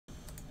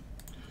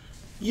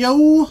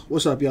Yo,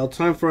 what's up, y'all?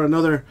 Time for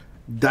another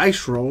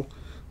dice roll.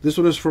 This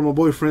one is from my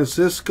boy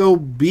Francisco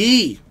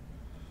B.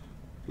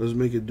 Let's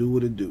make it do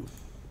what it do.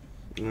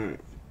 Alright.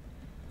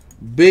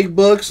 Big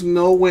bucks,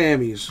 no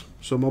whammies.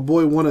 So my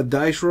boy won a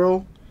dice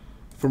roll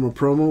from a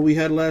promo we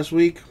had last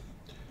week,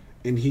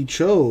 and he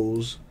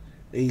chose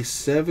a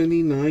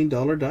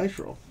 $79 dice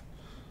roll.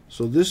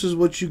 So this is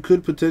what you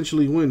could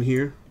potentially win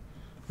here.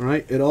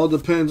 Alright, it all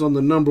depends on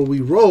the number we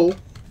roll.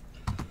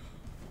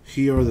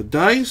 Here are the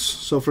dice.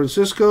 So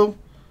Francisco,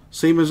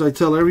 same as I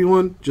tell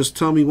everyone, just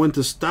tell me when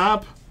to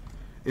stop,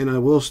 and I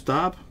will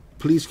stop.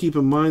 Please keep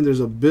in mind there's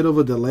a bit of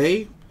a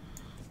delay,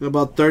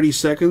 about 30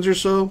 seconds or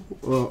so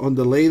on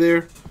delay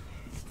there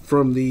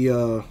from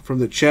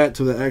the chat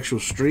to the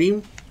actual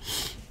stream.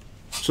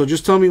 So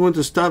just tell me when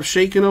to stop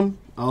shaking them.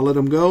 I'll let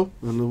them go,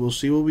 and then we'll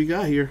see what we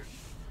got here.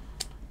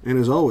 And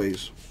as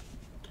always,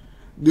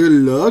 good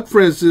luck,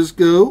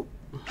 Francisco.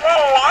 Good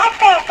luck,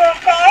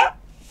 Francisco.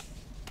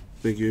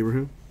 Thank you,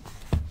 Abraham.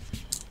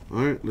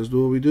 Alright, let's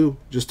do what we do.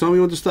 Just tell me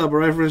when to stop,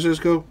 alright,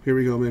 Francisco? Here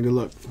we go, man. Good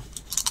luck.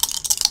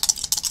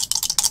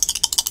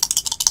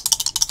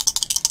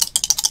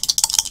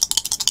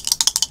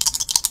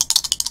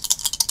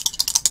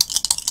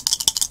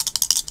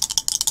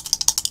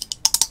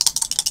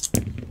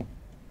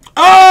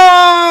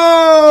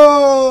 Oh!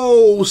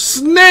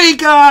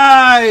 Snake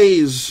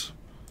eyes!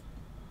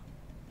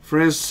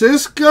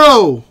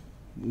 Francisco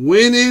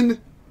winning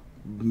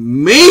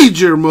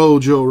major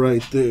mojo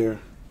right there.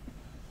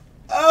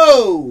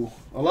 Oh,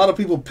 a lot of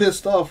people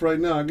pissed off right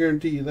now, I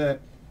guarantee you that.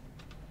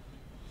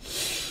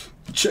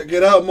 Check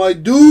it out, my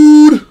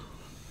dude.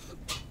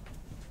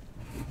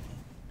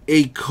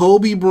 A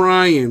Kobe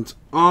Bryant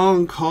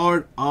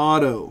on-card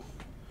auto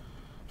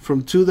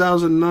from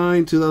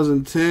 2009,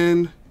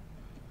 2010,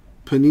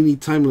 Panini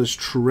Timeless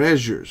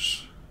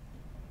Treasures.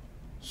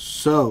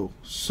 So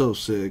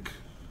sick.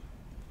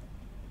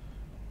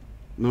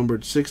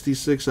 Numbered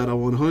 66 out of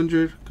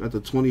 100. Got the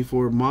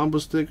 24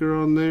 Mamba sticker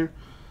on there.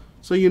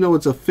 So you know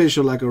it's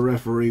official like a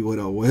referee with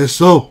a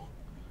whistle.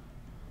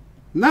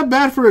 Not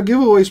bad for a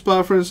giveaway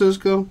spot,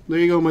 Francisco. There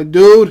you go, my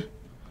dude.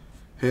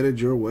 Headed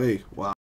your way. Wow.